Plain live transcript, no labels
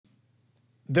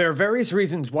There are various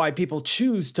reasons why people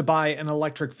choose to buy an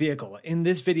electric vehicle. In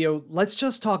this video, let's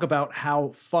just talk about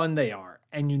how fun they are.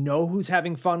 And you know who's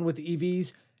having fun with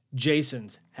EVs?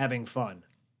 Jason's having fun.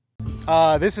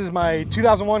 This is my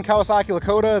 2001 Kawasaki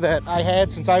Lakota that I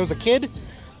had since I was a kid.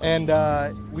 And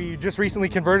we just recently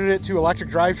converted it to electric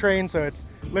drivetrain. So it's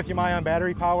lithium-ion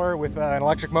battery power with an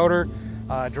electric motor,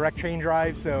 direct chain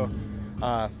drive. So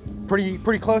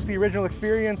pretty close to the original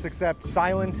experience, except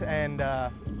silent and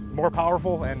more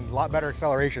powerful and a lot better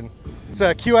acceleration. It's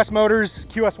a QS Motors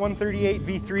QS 138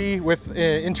 V3 with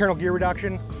internal gear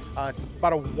reduction. It's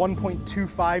about a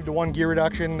 1.25 to 1 gear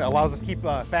reduction. Allows us to keep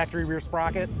a factory rear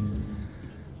sprocket.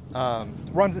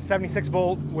 Runs at 76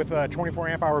 volt with a 24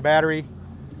 amp hour battery.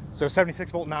 So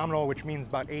 76 volt nominal, which means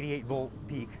about 88 volt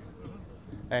peak.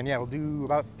 And yeah, it'll do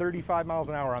about 35 miles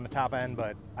an hour on the top end,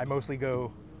 but I mostly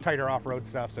go tighter off-road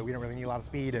stuff, so we don't really need a lot of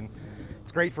speed. And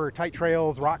it's great for tight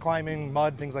trails, rock climbing,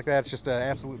 mud, things like that. It's just an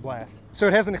absolute blast. So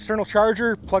it has an external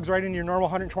charger, plugs right into your normal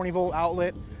 120 volt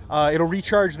outlet. It'll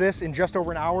recharge this in just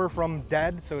over an hour from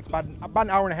dead. So it's about an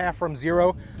hour and a half from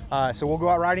zero. So we'll go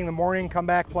out riding in the morning, come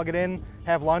back, plug it in,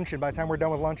 have lunch, and by the time we're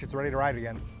done with lunch, it's ready to ride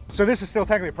again. So this is still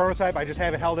technically a prototype. I just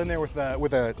have it held in there with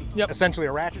essentially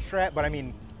a ratchet strap. But I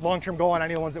mean, long-term goal on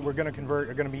any of the ones that we're going to convert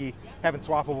are going to be having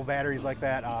swappable batteries like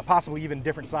that, possibly even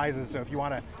different sizes. So if you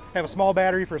want to have a small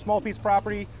battery for a small piece of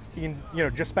property, you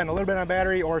can just spend a little bit on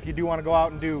battery. Or if you do want to go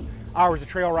out and do hours of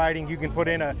trail riding, you can put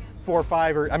in a 4 or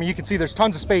 5, or I mean, you can see there's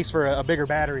tons of space for a bigger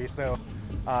battery. So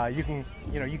you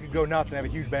could go nuts and have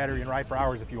a huge battery and ride for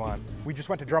hours if you want. We just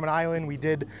went to Drummond Island. We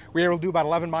were able to do about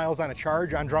 11 miles on a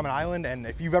charge on Drummond Island. And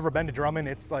if you've ever been to Drummond,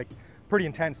 it's like pretty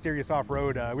intense, serious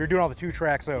off-road. We were doing all the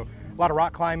 2-tracks, so a lot of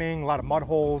rock climbing, a lot of mud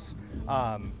holes.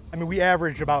 I mean, we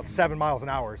averaged about 7 miles an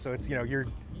hour. So it's, you're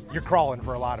crawling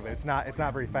for a lot of it. It's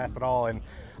not very fast at all. And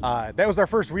that was our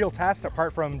first real test,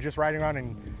 apart from just riding around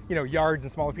in, yards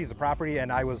and smaller pieces of property.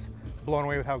 And I was blown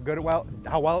away with how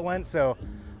well it went. So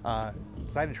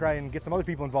decided to try and get some other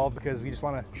people involved because we just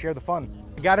want to share the fun.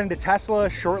 I got into Tesla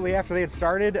shortly after they had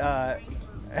started. I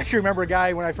actually remember a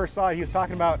guy, when I first saw it, he was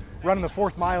talking about running the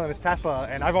 4th mile in his Tesla,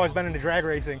 and I've always been into drag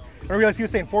racing. When I realized he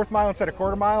was saying 4th mile instead of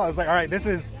quarter mile, I was like, all right, this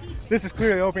is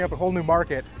clearly opening up a whole new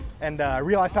market. And I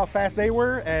realized how fast they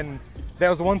were, and that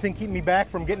was the one thing keeping me back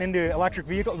from getting into electric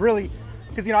vehicles, really,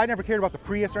 because I never cared about the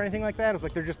Prius or anything like that. It was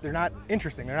like, they're not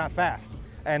interesting, they're not fast.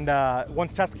 And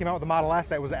once Tesla came out with the Model S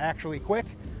that was actually quick,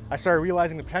 I started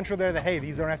realizing the potential there that, hey,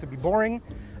 these don't have to be boring.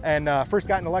 And first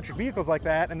got into electric vehicles like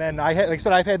that. And then like I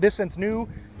said, I've had this since new.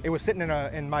 It was sitting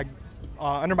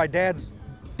under my dad's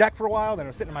deck for a while. Then it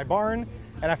was sitting in my barn.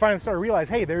 And I finally started to realize,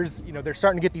 hey, they're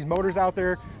starting to get these motors out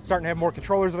there, starting to have more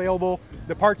controllers available.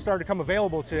 The parts started to come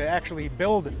available to actually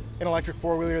build an electric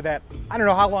 4-wheeler that I don't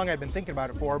know how long I've been thinking about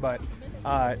it for, but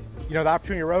the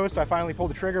opportunity arose. So I finally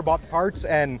pulled the trigger, bought the parts,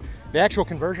 and the actual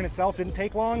conversion itself didn't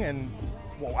take long. And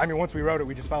well, I mean, once we rode it,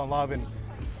 we just fell in love, and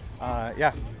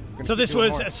yeah. So this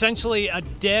was essentially a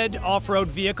dead off-road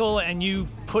vehicle, and you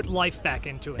put life back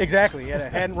into it. Exactly. Yeah,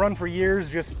 it hadn't run for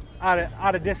years, just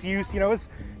out of disuse. It's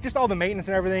just all the maintenance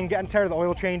and everything, getting tired of the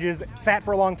oil changes. It sat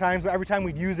for a long time, so every time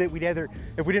we'd use it, if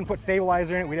we didn't put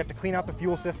stabilizer in it, we'd have to clean out the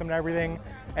fuel system and everything.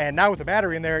 And now with the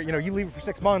battery in there, you leave it for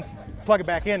 6 months, plug it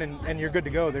back in, and you're good to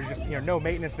go. There's just no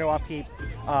maintenance, no upkeep.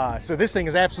 So this thing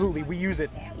is absolutely, we use it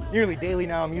nearly daily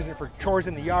now. I'm using it for chores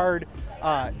in the yard,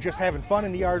 just having fun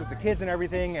in the yard with the kids and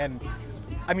everything. And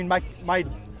I mean, my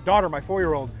daughter, my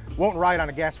 4-year-old, won't ride on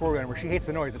a gas 4-wheeler anymore. She hates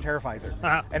the noise, it terrifies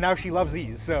her. And now she loves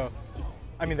these. So,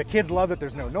 I mean, the kids love that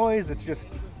there's no noise. It's just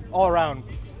all around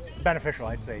beneficial,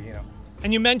 I'd say,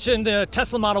 And you mentioned the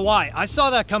Tesla Model Y. I saw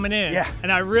that coming in, yeah.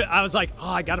 And I was like, oh,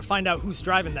 I got to find out who's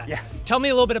driving that. Yeah. Tell me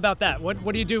a little bit about that. What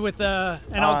do you do with and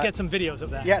I'll get some videos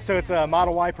of that. Yeah, so it's a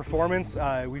Model Y Performance.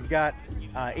 We've got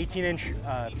 18-inch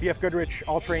BF Goodrich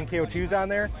all-terrain KO2s on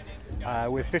there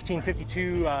with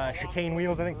 1552 chicane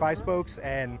wheels, I think 5 spokes.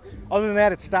 And other than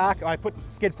that, it's stock. I put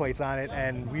skid plates on it,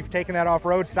 and we've taken that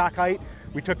off-road, stock height.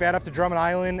 We took that up to Drummond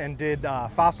Island and did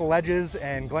Fossil Ledges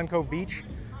and Glen Cove Beach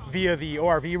via the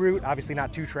ORV route, obviously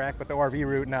not 2-track, but the ORV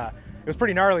route, and it was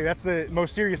pretty gnarly. That's the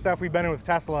most serious stuff we've been in with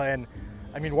Tesla, and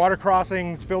I mean, water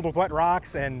crossings filled with wet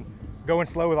rocks and going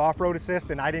slow with off-road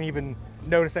assist, and I didn't even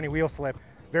notice any wheel slip.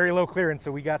 Very low clearance,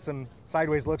 so we got some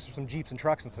sideways looks for some Jeeps and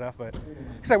trucks and stuff, but like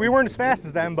I said, we weren't as fast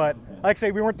as them, but like I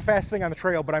say, we weren't the fastest thing on the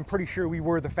trail, but I'm pretty sure we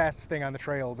were the fastest thing on the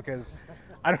trail, because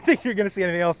I don't think you're gonna see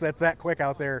anything else that's that quick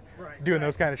out there doing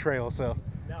those kind of trails, so.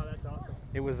 No, that's awesome.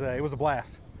 It was a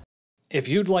blast. If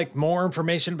you'd like more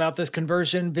information about this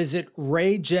conversion, visit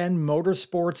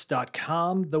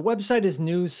raygenmotorsports.com. The website is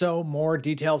new, so more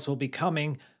details will be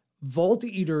coming. Volt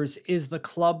Eaters is the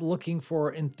club looking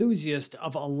for enthusiasts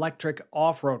of electric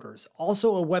off-roaders.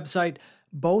 Also a website.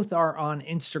 Both are on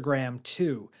Instagram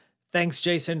too. Thanks,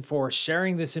 Jason, for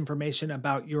sharing this information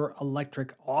about your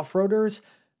electric off-roaders.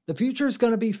 The future is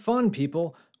going to be fun,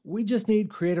 people. We just need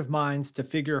creative minds to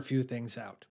figure a few things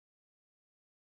out.